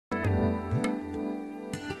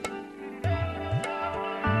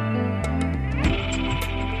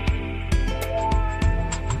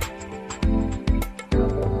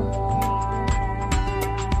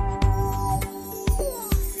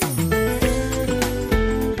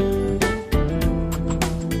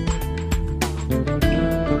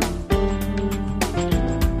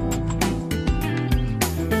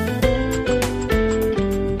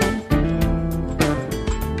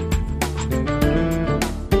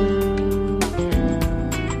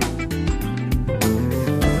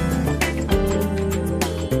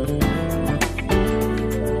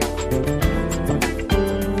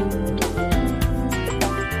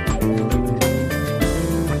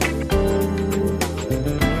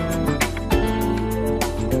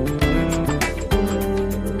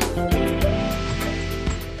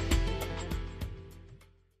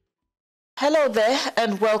there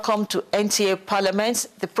and welcome to NTA Parliament.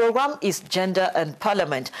 The program is Gender and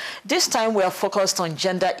Parliament. This time we are focused on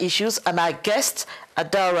gender issues and our guest,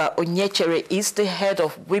 Adaora Onyechere, is the head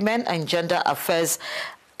of Women and Gender Affairs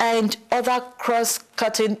and other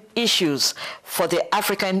cross-cutting issues for the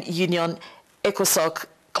African Union Ecosocc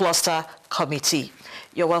Cluster Committee.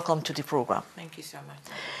 You're welcome to the program. Thank you so much.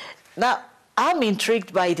 Now, I'm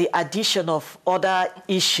intrigued by the addition of other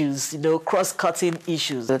issues, cross-cutting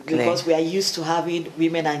issues. Absolutely. Because we are used to having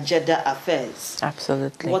women and gender affairs.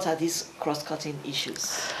 Absolutely. What are these cross-cutting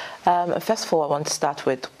issues? First of all, I want to start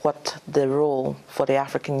with what the role for the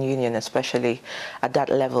African Union, especially at that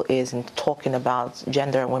level, is in talking about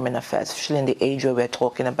gender and women affairs, especially in the age where we're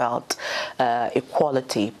talking about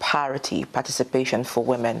equality, parity, participation for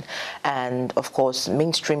women, and of course,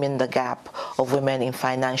 mainstreaming the gap of women in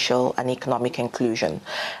financial and economic inclusion.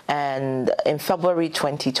 And in February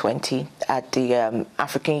 2020, at the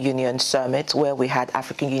African Union Summit, where we had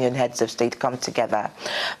African Union heads of state come together,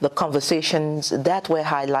 the conversations that were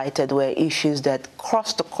highlighted were issues that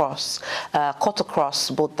cut across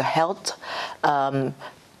both the health,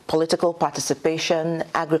 political participation,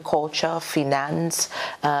 agriculture, finance.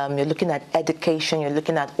 You're looking at education, you're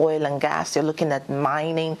looking at oil and gas, you're looking at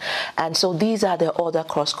mining. And so these are the other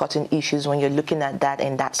cross-cutting issues when you're looking at that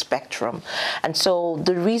in that spectrum. And so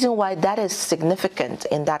the reason why that is significant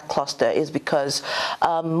in that cluster is because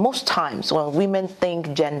most times when women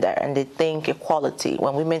think gender and they think equality,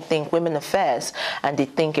 when women think women affairs and they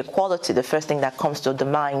think equality, the first thing that comes to the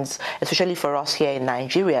minds, especially for us here in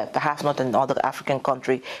Nigeria, perhaps not in other African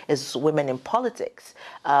countries, is women in politics,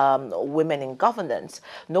 women in governance.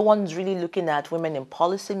 No one's really looking at women in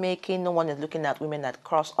policy making. No one is looking at women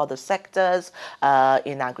across other sectors,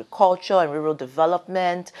 in agriculture and rural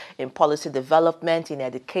development, in policy development, in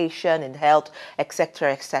education, in health,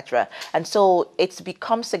 etc., etc. And so it's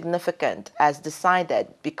become significant as decided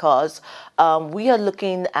because we are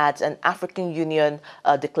looking at an African Union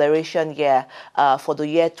declaration year for the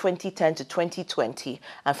year 2010 to 2020,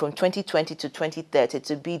 and from 2020 to 2030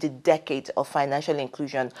 to be the decade of financial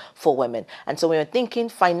inclusion for women. And so when you're thinking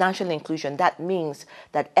financial inclusion, that means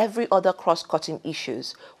that every other cross-cutting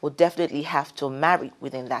issues will definitely have to marry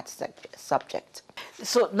within that subject.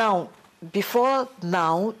 So now, before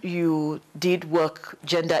now, you did work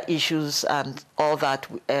gender issues and all that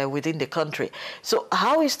within the country. So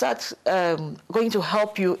how is that going to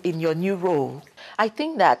help you in your new role? I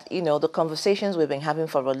think that, the conversations we've been having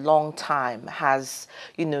for a long time has,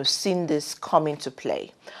 seen this come into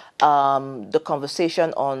play. The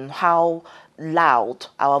conversation on how loud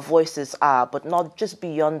our voices are, but not just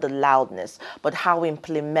beyond the loudness, but how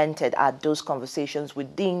implemented are those conversations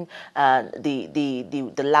within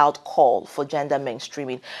the loud call for gender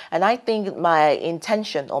mainstreaming. And I think my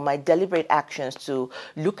intention or my deliberate actions to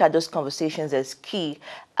look at those conversations as key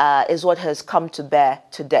is what has come to bear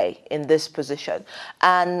today in this position.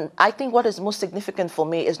 And I think what is most significant for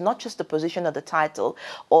me is not just the position of the title,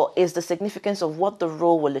 or is the significance of what the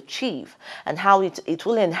role will achieve and how it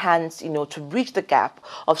will enhance, to bridge the gap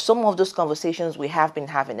of some of those conversations we have been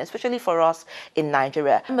having, especially for us in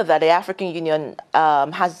Nigeria. Remember that the African Union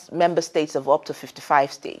has member states of up to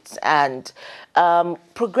 55 states. And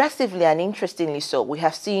progressively and interestingly so, we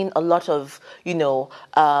have seen a lot of,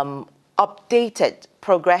 updated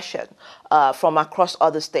progression from across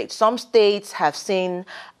other states. Some states have seen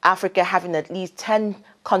Africa having at least 10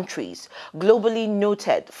 countries globally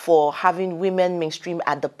noted for having women mainstream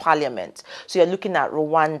at the parliament. So you're looking at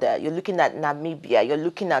Rwanda, you're looking at Namibia, you're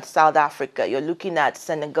looking at South Africa, you're looking at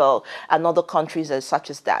Senegal and other countries as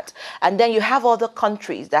such as that. And then you have other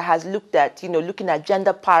countries that has looked at, looking at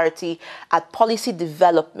gender parity at policy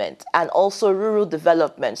development and also rural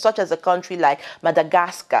development, such as a country like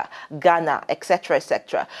Madagascar, Ghana, etc.,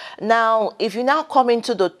 etc. Now, if you now come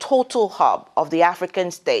into the total hub of the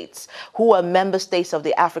African states, who are member states of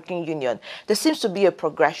the African Union, there seems to be a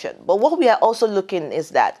progression. But what we are also looking is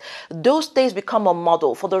that those states become a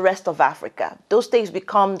model for the rest of Africa. Those states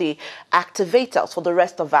become the activators for the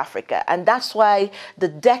rest of Africa. And that's why the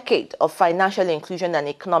decade of financial inclusion and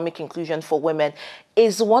economic inclusion for women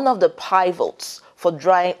is one of the pivots for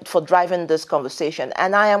driving this conversation.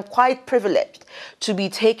 And I am quite privileged to be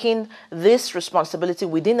taking this responsibility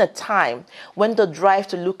within a time when the drive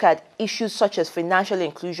to look at issues such as financial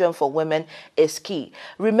inclusion for women is key.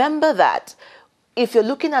 Remember that if you're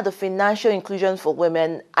looking at the financial inclusion for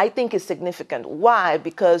women, I think it's significant. Why?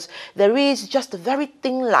 Because there is just a very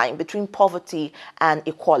thin line between poverty and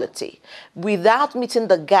equality. Without meeting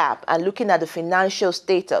the gap and looking at the financial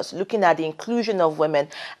status, looking at the inclusion of women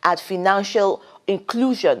at financial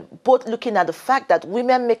inclusion, both looking at the fact that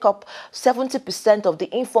women make up 70% of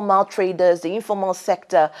the informal traders, the informal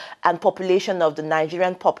sector and population of the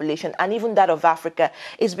Nigerian population, and even that of Africa,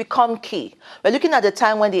 is become key. We're looking at the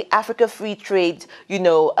time when the Africa Free Trade,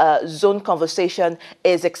 zone conversation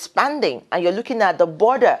is expanding, and you're looking at the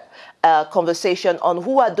border conversation on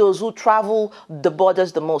who are those who travel the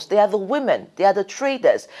borders the most. They are the women, they are the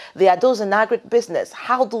traders, they are those in agribusiness.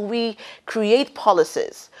 How do we create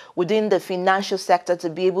policies within the financial sector to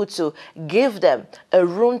be able to give them a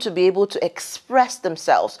room to be able to express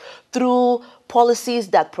themselves through policies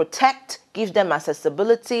that protect, give them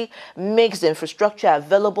accessibility, makes the infrastructure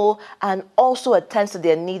available, and also attends to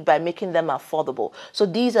their need by making them affordable. So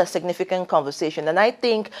these are significant conversations. And I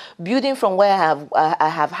think building from where I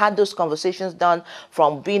have had those conversations done,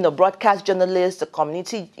 from being a broadcast journalist, a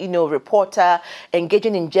community, reporter,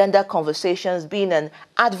 engaging in gender conversations, being an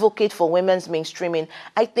advocate for women's mainstreaming,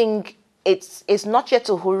 I think it's not yet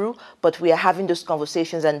Uhuru, but we are having those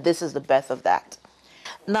conversations, and this is the birth of that.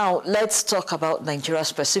 Now, let's talk about Nigeria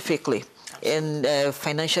specifically in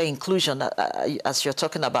financial inclusion, as you're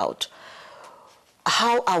talking about.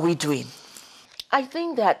 How are we doing? I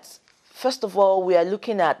think that, first of all, we are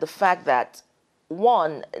looking at the fact that,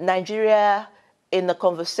 one, Nigeria, in the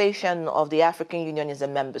conversation of the African Union, is a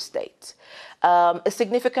member state. A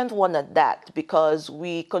significant one at that, because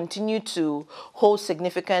we continue to hold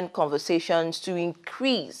significant conversations to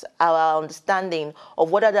increase our understanding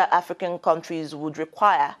of what other African countries would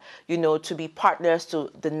require, to be partners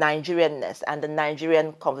to the Nigerianness and the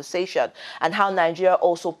Nigerian conversation, and how Nigeria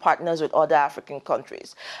also partners with other African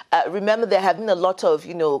countries. Remember, there have been a lot of,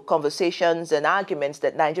 conversations and arguments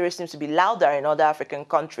that Nigeria seems to be louder in other African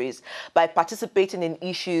countries by participating in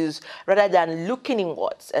issues rather than looking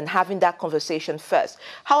inwards and having that conversation first.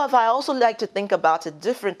 However, I also like to think about it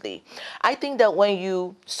differently. I think that when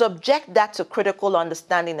you subject that to critical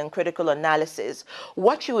understanding and critical analysis,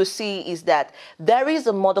 what you will see is that there is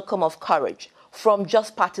a modicum of courage from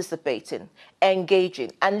just participating,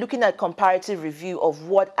 engaging, and looking at comparative review of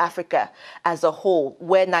what Africa as a whole,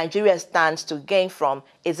 where Nigeria stands to gain from,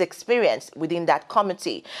 is experienced within that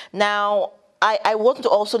committee. Now, I want to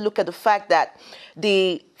also look at the fact that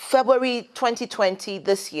the February 2020,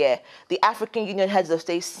 this year, the African Union heads of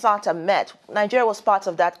state sat and met. Nigeria was part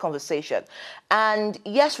of that conversation. And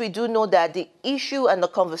yes, we do know that the issue and the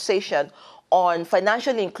conversation on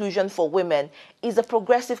financial inclusion for women is a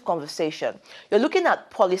progressive conversation. You're looking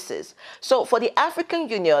at policies. So for the African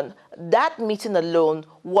Union, that meeting alone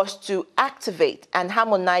was to activate and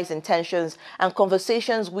harmonize intentions and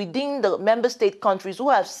conversations within the member state countries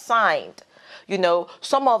who have signed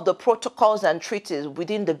some of the protocols and treaties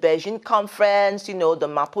within the Beijing Conference, the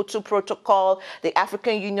Maputo Protocol, the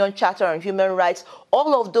African Union Charter on Human Rights.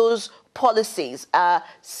 All of those policies are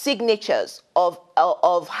signatures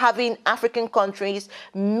of having African countries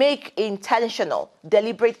make intentional,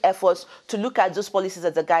 deliberate efforts to look at those policies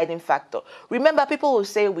as a guiding factor. Remember, people will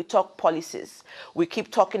say we talk policies. We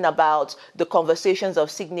keep talking about the conversations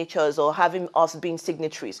of signatures or having us being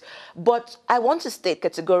signatories. But I want to state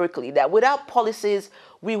categorically that without policies,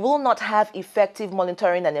 we will not have effective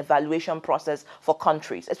monitoring and evaluation process for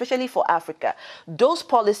countries, especially for Africa. Those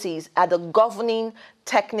policies are the governing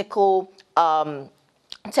technical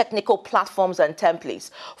platforms and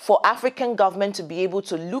templates for African government to be able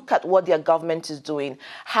to look at what their government is doing,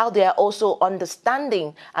 how they are also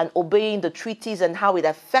understanding and obeying the treaties and how it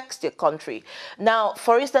affects their country. Now,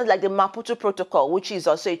 for instance, like the Maputo Protocol, which is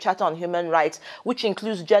also a charter on human rights, which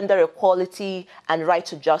includes gender equality and right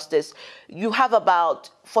to justice, you have about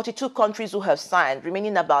 42 countries who have signed,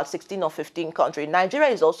 remaining about 16 or 15 countries. Nigeria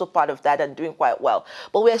is also part of that and doing quite well.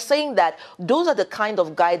 But we're saying that those are the kind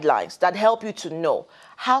of guidelines that help you to know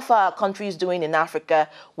how far are countries doing in Africa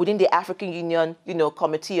within the African Union,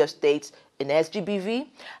 Committee of States in SGBV,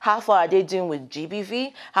 how far are they doing with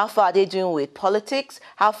GBV, how far are they doing with politics,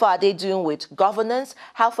 how far are they doing with governance,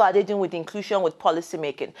 how far are they doing with inclusion, with policy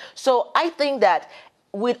making. So I think that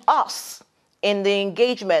with us, in the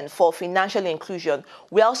engagement for financial inclusion,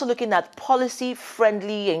 we're also looking at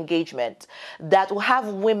policy-friendly engagement that will have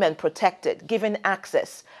women protected, given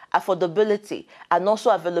access, affordability, and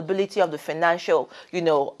also availability of the financial,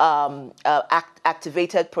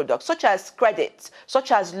 activated products, such as credits,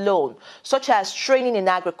 such as loan, such as training in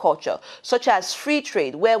agriculture, such as free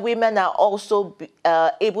trade, where women are also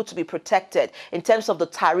able to be protected in terms of the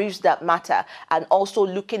tariffs that matter, and also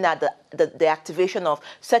looking at the activation of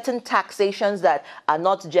certain taxation organizations that are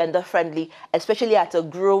not gender friendly, especially at a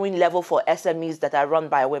growing level for SMEs that are run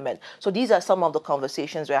by women. So these are some of the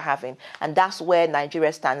conversations we're having, and that's where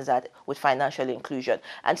Nigeria stands at with financial inclusion.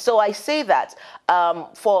 And so I say that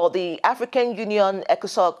for the African Union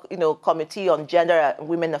Ecosocc, Committee on Gender and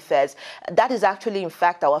Women Affairs, that is actually, in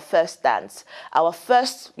fact, our first stance. Our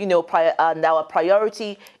first, our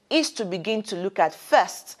priority is to begin to look at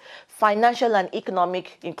first financial and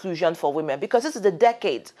economic inclusion for women, because this is the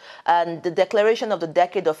decade and the declaration of the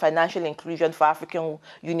decade of financial inclusion for African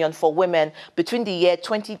Union for women. Between the year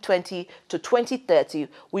 2020 to 2030,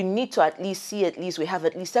 we need to we have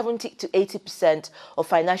at least 70 to 80% of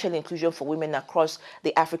financial inclusion for women across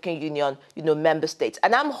the African Union, member states.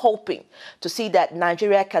 And I'm hoping to see that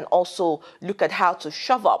Nigeria can also look at how to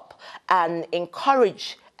shove up and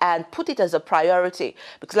encourage and put it as a priority.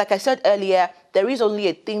 Because like I said earlier, there is only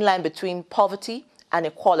a thin line between poverty and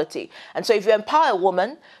equality. And so if you empower a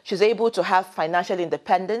woman, she's able to have financial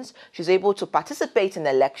independence, she's able to participate in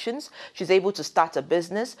elections, she's able to start a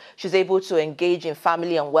business, she's able to engage in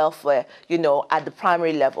family and welfare, at the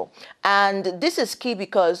primary level. And this is key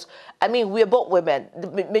because, we're both women. The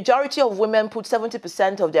majority of women put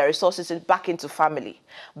 70% of their resources back into family,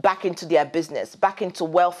 back into their business, back into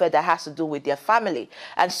welfare that has to do with their family.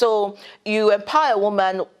 And so you empower a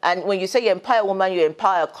woman, and when you say you empower a woman, you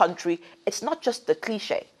empower a country. It's not just the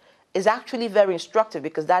cliche. It's actually very instructive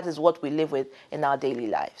because that is what we live with in our daily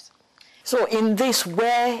lives. So in this,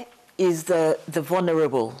 where is the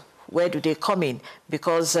vulnerable? Where do they come in?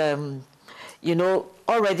 Because,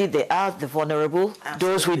 already they are the vulnerable, absolutely,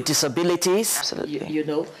 those with disabilities.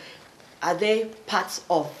 Absolutely. Are they parts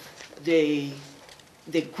of the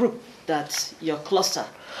group that your cluster?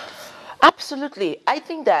 Absolutely. I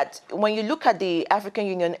think that when you look at the African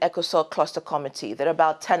Union Ecosocc Cluster Committee, there are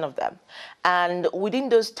about 10 of them. And within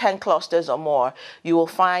those 10 clusters or more, you will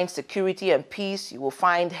find security and peace, you will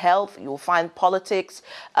find health, you will find politics,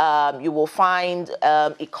 you will find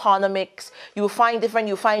economics, you will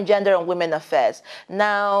find gender and women affairs.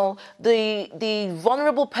 Now, the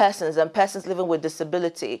vulnerable persons and persons living with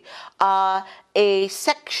disability are a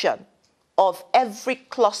section of every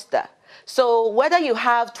cluster. So whether you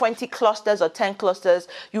have 20 clusters or 10 clusters,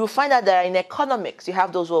 you will find that there in economics, you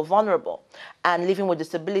have those who are vulnerable, and living with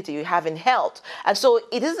disability, you have in health. And so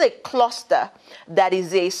it is a cluster that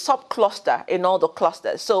is a sub-cluster in all the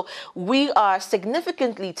clusters. So we are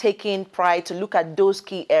significantly taking pride to look at those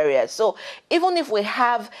key areas. So even if we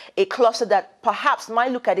have a cluster that perhaps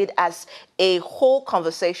might look at it as a whole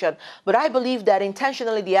conversation, but I believe that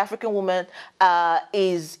intentionally the African woman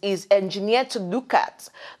is engineered to look at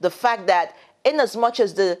the fact that in as much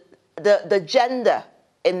as the gender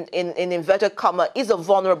in inverted comma is a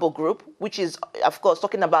vulnerable group, which is of course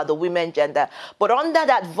talking about the women gender, but under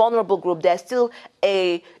that vulnerable group there's still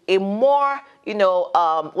a more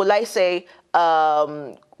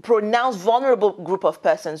pronounced vulnerable group of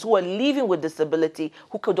persons who are living with disability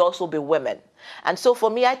who could also be women. And so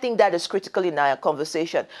for me, I think that is critical in our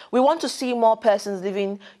conversation. We want to see more persons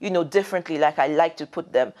living, differently, like I like to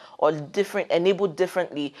put them, or enabled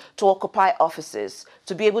differently to occupy offices,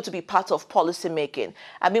 to be able to be part of policy making.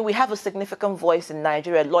 We have a significant voice in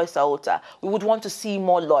Nigeria, Lois Aota. We would want to see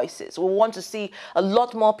more Loises. We want to see a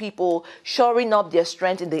lot more people shoring up their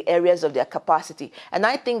strength in the areas of their capacity. And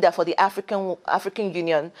I think that for the African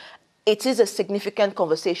Union, it is a significant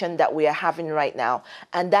conversation that we are having right now,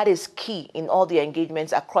 and that is key in all the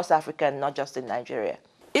engagements across Africa and not just in Nigeria.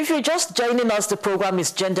 If you're just joining us, the program is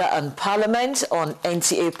Gender and Parliament on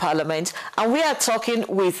NTA Parliament, and we are talking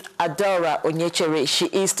with Adaora Onyechere. She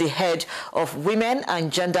is the head of Women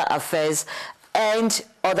and Gender Affairs and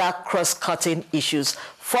other cross-cutting issues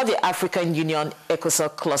for the African Union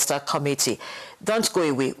Ecosocc Cluster Committee. Don't go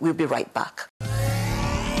away, we'll be right back.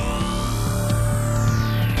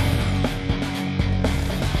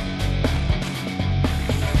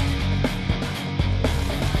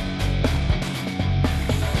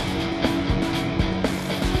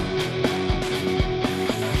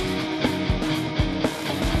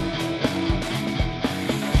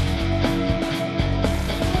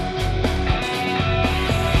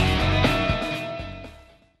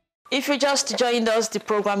 If you just joined us, the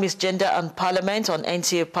program is Gender and Parliament on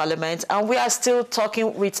NTA Parliament, and we are still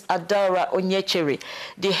talking with Adaora Onyechere,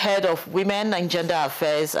 the head of Women and Gender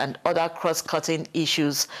Affairs and other cross-cutting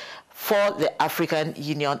issues for the African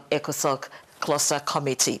Union Ecosocc Cluster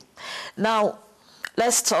Committee. Now,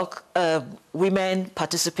 let's talk women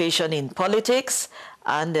participation in politics,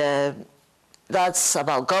 and that's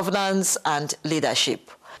about governance and leadership.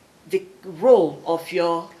 The role of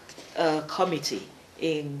your committee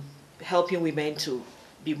in helping women to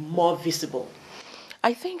be more visible.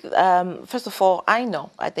 I think, first of all,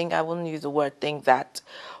 I think I wouldn't use the word think, that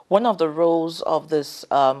one of the roles of this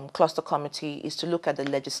cluster committee is to look at the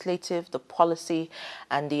legislative, the policy,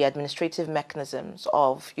 and the administrative mechanisms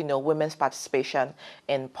of, women's participation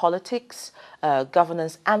in politics,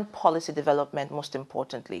 governance, and policy development, most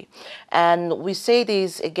importantly. And we say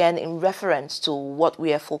this again in reference to what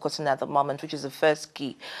we are focusing at the moment, which is the first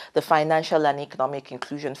key, the financial and economic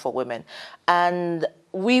inclusion for women. And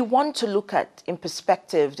we want to look at, in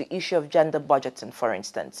perspective, the issue of gender budgeting, for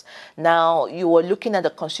instance. Now, you were looking at the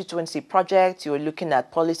constituency project, you were looking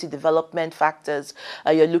at policy development factors,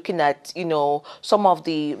 you're looking at, some of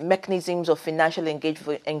the mechanisms of financial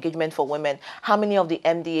engagement for women. How many of the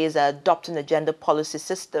MDAs are adopting a gender policy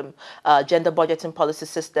system, gender budgeting policy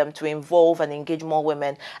system to involve and engage more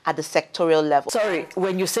women at the sectorial level? Sorry,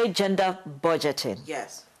 when you say gender budgeting.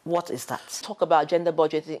 Yes. What is that? Talk about gender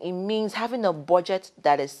budgeting. It means having a budget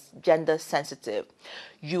that is gender sensitive.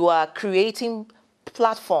 You are creating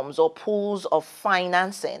platforms or pools of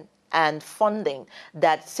financing and funding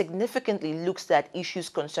that significantly looks at issues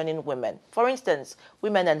concerning women. For instance,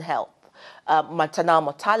 women and health, maternal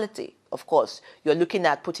mortality. Of course, you're looking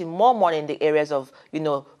at putting more money in the areas of,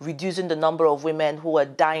 reducing the number of women who are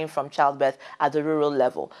dying from childbirth at the rural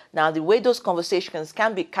level. Now, the way those conversations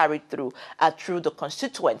can be carried through are through the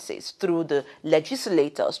constituencies, through the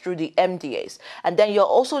legislators, through the MDAs. And then you're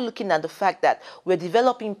also looking at the fact that we're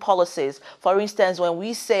developing policies. For instance, when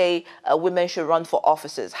we say women should run for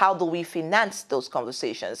offices, how do we finance those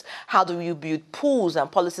conversations? How do you build pools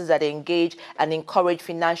and policies that engage and encourage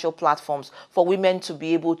financial platforms for women to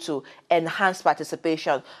be able to enhance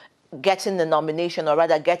participation, getting the nomination, or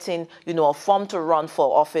rather getting, a form to run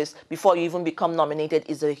for office before you even become nominated,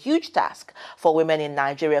 is a huge task for women in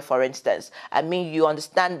Nigeria, for instance. I mean, you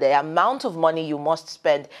understand the amount of money you must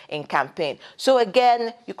spend in campaign. So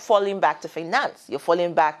again, you're falling back to finance. You're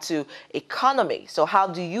falling back to economy. So how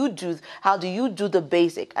do you do the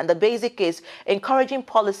basic? And the basic is encouraging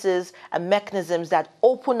policies and mechanisms that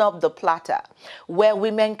open up the platter, where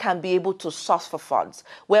women can be able to source for funds,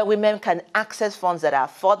 where women can access funds that are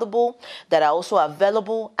affordable, that are also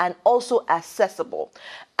available and also accessible.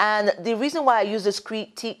 And the reason why I use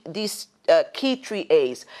these key 3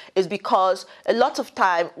 A's is because a lot of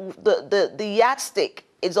time the yardstick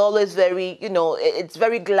is always very, it's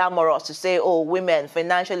very glamorous to say, oh, women,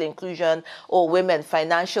 financial inclusion, or women,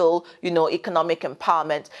 financial, economic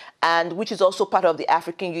empowerment, and which is also part of the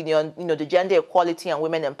African Union, the gender equality and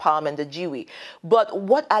women empowerment, the GWE. But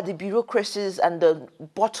what are the bureaucracies and the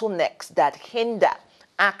bottlenecks that hinder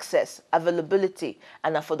access, availability,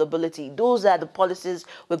 and affordability? Those are the policies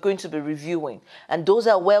we're going to be reviewing. And those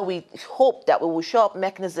are where we hope that we will show up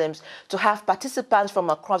mechanisms to have participants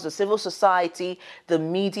from across the civil society, the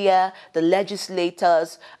media, the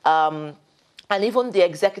legislators, and even the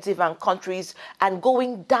executive and countries, and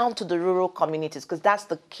going down to the rural communities, because that's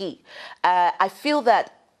the key. I feel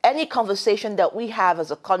that any conversation that we have as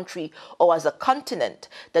a country or as a continent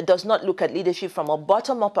that does not look at leadership from a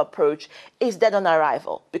bottom-up approach is dead on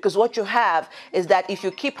arrival. Because what you have is that if you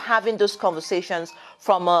keep having those conversations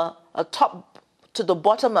from a top to the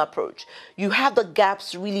bottom approach, you have the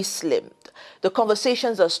gaps really slimmed. The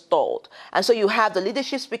conversations are stalled. And so you have the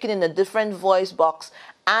leadership speaking in a different voice box,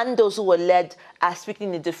 and those who were led are speaking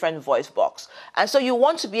in a different voice box. And so you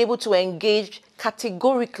want to be able to engage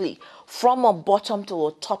categorically from a bottom to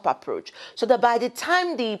a top approach, so that by the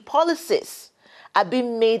time the policies are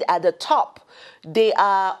being made at the top, they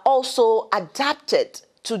are also adapted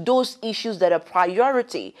to those issues that are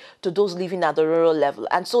priority to those living at the rural level.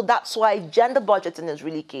 And so that's why gender budgeting is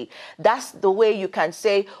really key. That's the way you can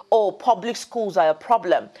say, oh, public schools are a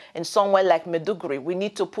problem in somewhere like Maiduguri. We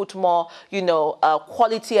need to put more,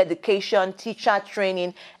 quality education, teacher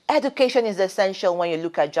training. Education is essential when you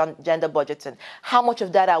look at gender budgeting. How much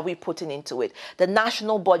of that are we putting into it? The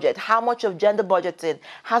national budget, how much of gender budgeting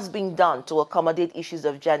has been done to accommodate issues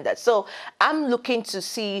of gender? So I'm looking to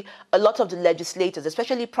see a lot of the legislators,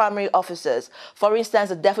 especially primary officers, for instance,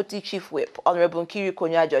 the Deputy Chief Whip, Honorable Nkiri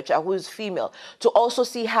Konyajocha, who is female, to also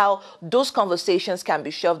see how those conversations can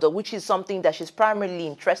be shelved, which is something that she's primarily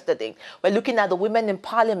interested in. We're looking at the women in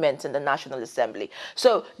parliament in the National Assembly.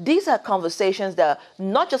 So these are conversations that are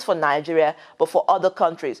not just for Nigeria, but for other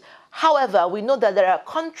countries. However, we know that there are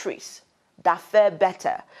countries that fare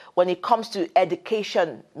better when it comes to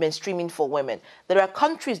education mainstreaming for women. There are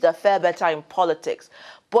countries that fare better in politics.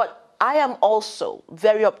 But I am also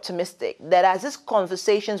very optimistic that as these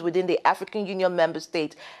conversations within the African Union member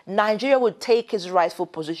states, Nigeria would take its rightful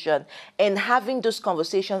position in having those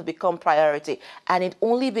conversations become priority. And it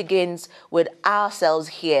only begins with ourselves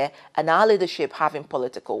here and our leadership having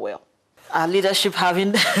political will. our leadership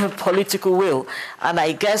having political will. And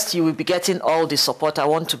I guess you will be getting all the support. I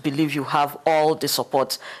want to believe you have all the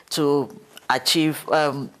support to achieve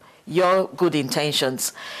your good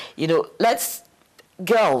intentions. You know,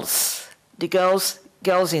 the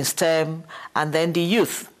girls in STEM, and then the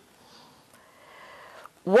youth.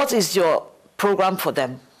 What is your program for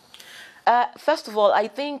them? First of all, I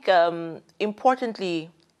think importantly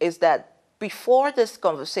is that before this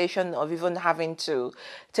conversation of even having to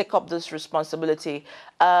take up this responsibility,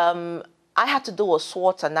 I had to do a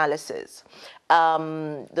SWOT analysis.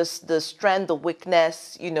 The strength, the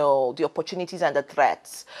weakness, you know, the opportunities and the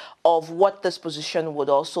threats of what this position would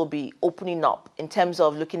also be opening up in terms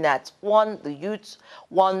of looking at, one, the youth,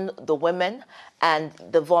 one, the women, and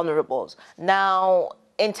the vulnerables. Now,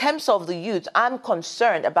 in terms of the youth, I'm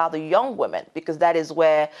concerned about the young women because that is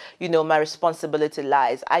where, you know, my responsibility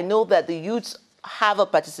lies. I know that the youths have a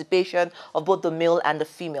participation of both the male and the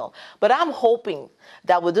female, but I'm hoping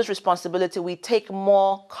that with this responsibility, we take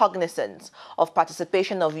more cognizance of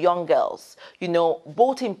participation of young girls, you know,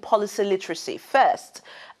 both in policy literacy first,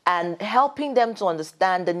 and helping them to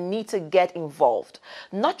understand the need to get involved,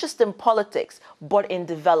 not just in politics, but in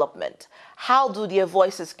development. How do their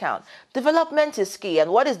voices count? Development is key. And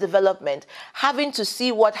what is development? Having to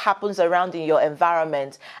see what happens around in your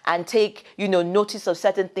environment and take, you know, notice of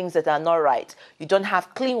certain things that are not right. You don't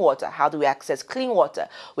have clean water. How do we access clean water?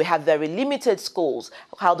 We have very limited schools.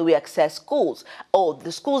 How do we access schools? Oh,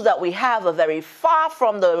 the schools that we have are very far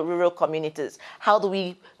from the rural communities. How do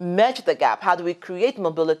we merge the gap? How do we create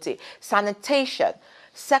mobility? Sanitation.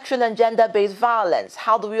 Sexual and gender-based violence.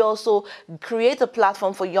 How do we also create a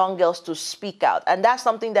platform for young girls to speak out? And that's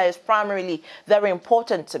something that is primarily very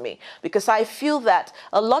important to me because I feel that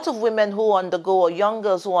a lot of women who undergo or young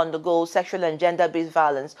girls who undergo sexual and gender-based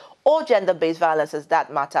violence or gender-based violence as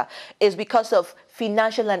that matter is because of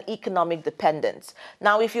financial and economic dependence.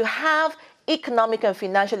 Now, if you have economic and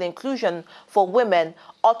financial inclusion for women,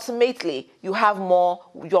 ultimately you have more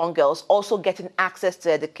young girls also getting access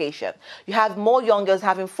to education. You have more young girls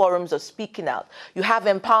having forums of speaking out. You have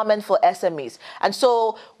empowerment for SMEs. And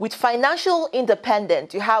so with financial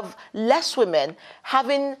independence, you have less women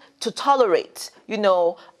having to tolerate, you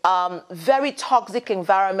know, very toxic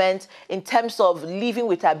environment in terms of living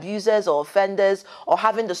with abusers or offenders or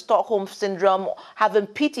having the Stockholm syndrome, having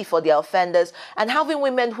pity for their offenders, and having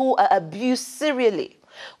women who are abused serially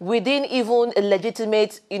within even a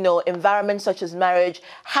legitimate, you know, environment such as marriage,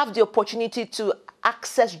 have the opportunity to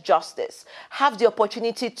access justice, have the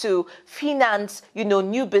opportunity to finance, you know,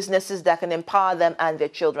 new businesses that can empower them and their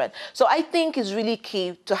children. So I think it's really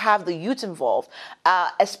key to have the youth involved,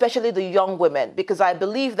 especially the young women, because I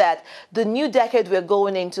believe that the new decade we're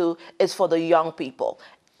going into is for the young people.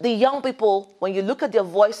 The young people, when you look at their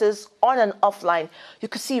voices on and offline, you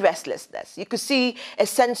could see restlessness. You could see a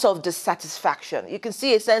sense of dissatisfaction. You can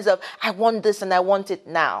see a sense of, I want this and I want it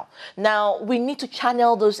now. Now, we need to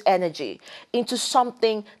channel those energy into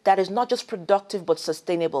something that is not just productive, but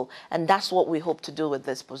sustainable. And that's what we hope to do with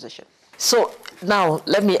this position. So now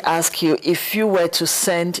let me ask you, if you were to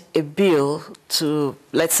send a bill to,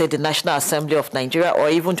 let's say, the National Assembly of Nigeria or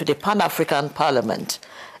even to the Pan-African Parliament,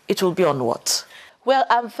 it will be on what? Well,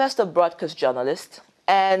 I'm first a broadcast journalist,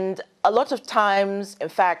 and a lot of times, in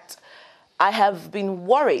fact, I have been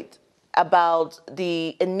worried about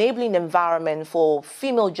the enabling environment for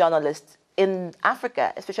female journalists in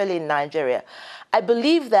Africa, especially in Nigeria. I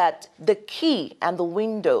believe that the key and the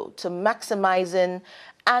window to maximizing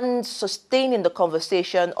and sustaining the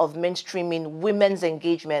conversation of mainstreaming women's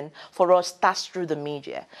engagement for us starts through the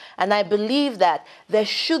media. And I believe that there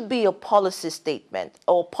should be a policy statement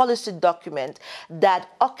or policy document that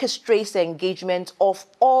orchestrates the engagement of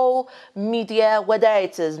all media, whether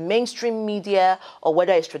it is mainstream media or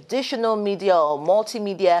whether it's traditional media or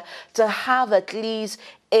multimedia, to have at least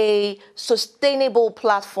a sustainable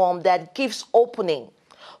platform that gives opening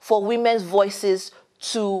for women's voices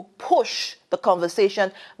to push the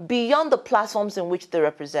conversation beyond the platforms in which they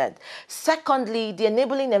represent. Secondly, the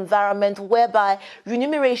enabling environment whereby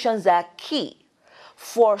remunerations are key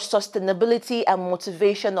for sustainability and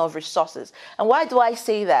motivation of resources. And why do I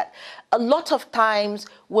say that? A lot of times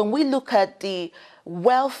when we look at the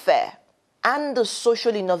welfare and the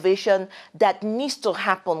social innovation that needs to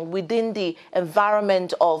happen within the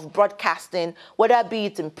environment of broadcasting, whether it be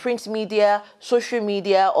in print media, social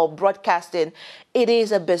media, or broadcasting, it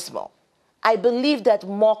is abysmal. I believe that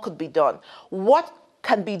more could be done. What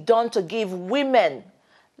can be done to give women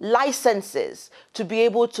licenses to be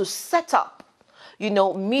able to set up, you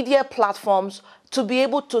know, media platforms, to be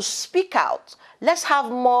able to speak out, Let's have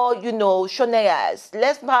more, Shoneyas.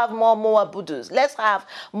 Let's have more Moabudus. Let's have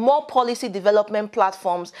more policy development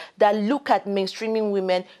platforms that look at mainstreaming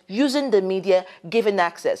women using the media, giving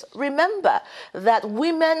access. Remember that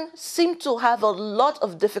women seem to have a lot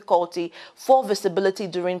of difficulty for visibility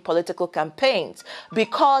during political campaigns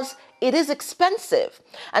because it is expensive.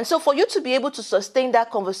 And so for you to be able to sustain that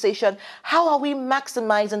conversation, how are we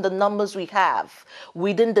maximizing the numbers we have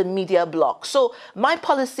within the media block? So my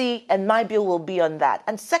policy and my bill will be on that.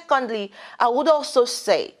 And secondly, I would also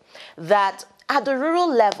say that at the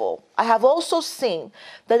rural level, I have also seen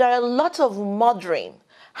that there are a lot of mothering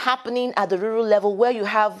happening at the rural level where you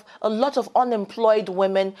have a lot of unemployed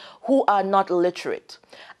women who are not literate.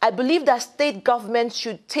 I believe that state governments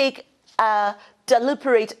should take a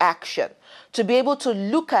deliberate action to be able to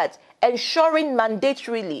look at ensuring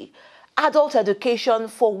mandatorily adult education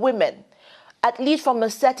for women, at least from a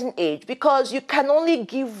certain age, because you can only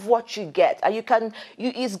give what you get, and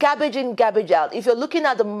it's garbage in, garbage out. If you're looking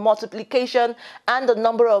at the multiplication and the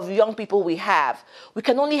number of young people we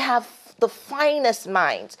can only have the finest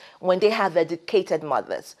minds when they have educated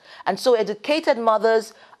mothers. And so educated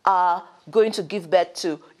mothers are going to give birth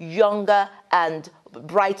to younger and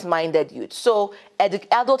bright-minded youth. So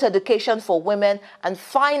adult education for women, and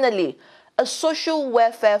finally, a social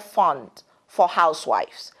welfare fund for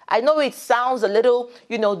housewives. I know it sounds a little,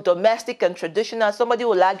 domestic and traditional. Somebody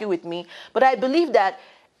will argue with me, but I believe that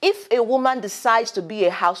if a woman decides to be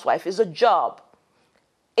a housewife, it's a job.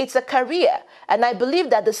 It's a career. And I believe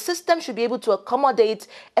that the system should be able to accommodate,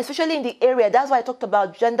 especially in the area, that's why I talked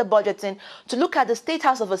about gender budgeting, to look at the State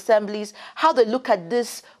House of Assemblies, how they look at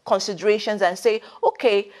these considerations and say,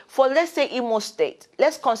 okay, for let's say Imo State,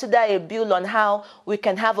 let's consider a bill on how we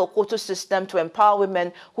can have a quota system to empower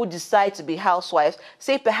women who decide to be housewives,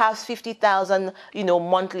 say perhaps 50,000,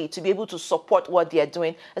 monthly, to be able to support what they are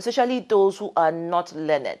doing, especially those who are not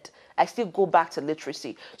learned. I still go back to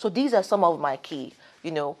literacy. So these are some of my key,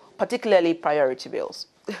 particularly priority bills.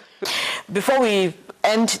 Before we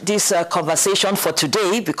end this conversation for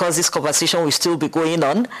today, because this conversation will still be going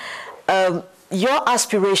on, your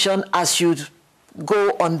aspiration as you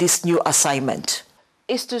go on this new assignment?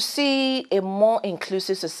 Is to see a more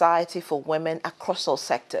inclusive society for women across all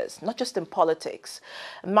sectors, not just in politics.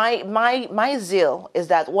 My zeal is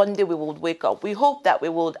that one day we will wake up. We hope that we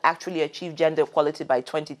will actually achieve gender equality by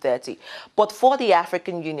 2030. But for the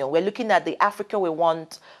African Union, we're looking at the Africa we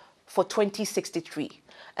want for 2063.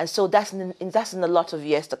 And so that's in a lot of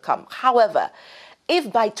years to come. However,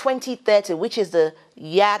 if by 2030, which is the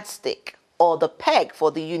yardstick or the peg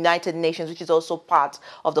for the United Nations, which is also part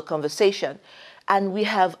of the conversation, and we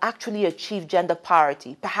have actually achieved gender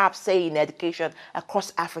parity, perhaps say in education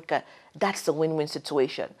across Africa, that's a win-win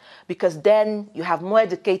situation. Because then you have more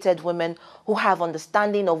educated women who have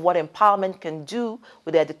understanding of what empowerment can do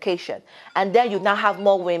with education. And then you now have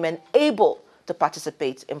more women able to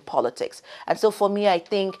participate in politics. And so for me, I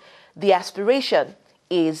think the aspiration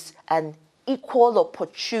is an equal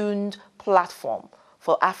opportunity platform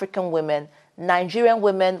for African women, Nigerian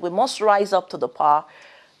women. We must rise up to the par.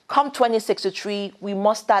 Come 2063, we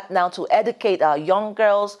must start now to educate our young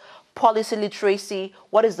girls, policy literacy.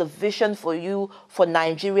 What is the vision for you for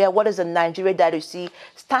Nigeria? What is the Nigeria that you see?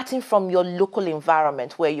 Starting from your local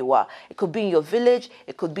environment where you are. It could be in your village,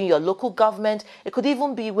 it could be in your local government, it could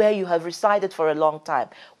even be where you have resided for a long time.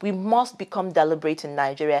 We must become deliberate in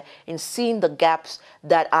Nigeria in seeing the gaps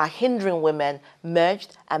that are hindering women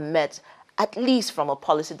merged and met, at least from a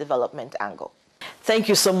policy development angle. Thank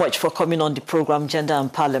you so much for coming on the program, Gender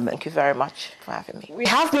and Parliament. Thank you very much for having me. We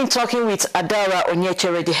have been talking with Adaora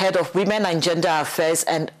Onyechere, the head of Women and Gender Affairs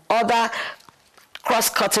and other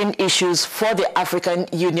cross-cutting issues for the African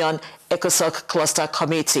Union Ecosocc Cluster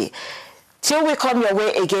Committee. Till we come your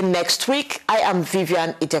way again next week, I am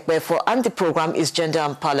Vivian Itekbefo and the program is Gender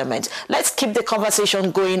and Parliament. Let's keep the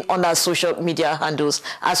conversation going on our social media handles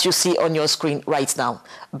as you see on your screen right now.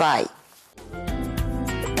 Bye.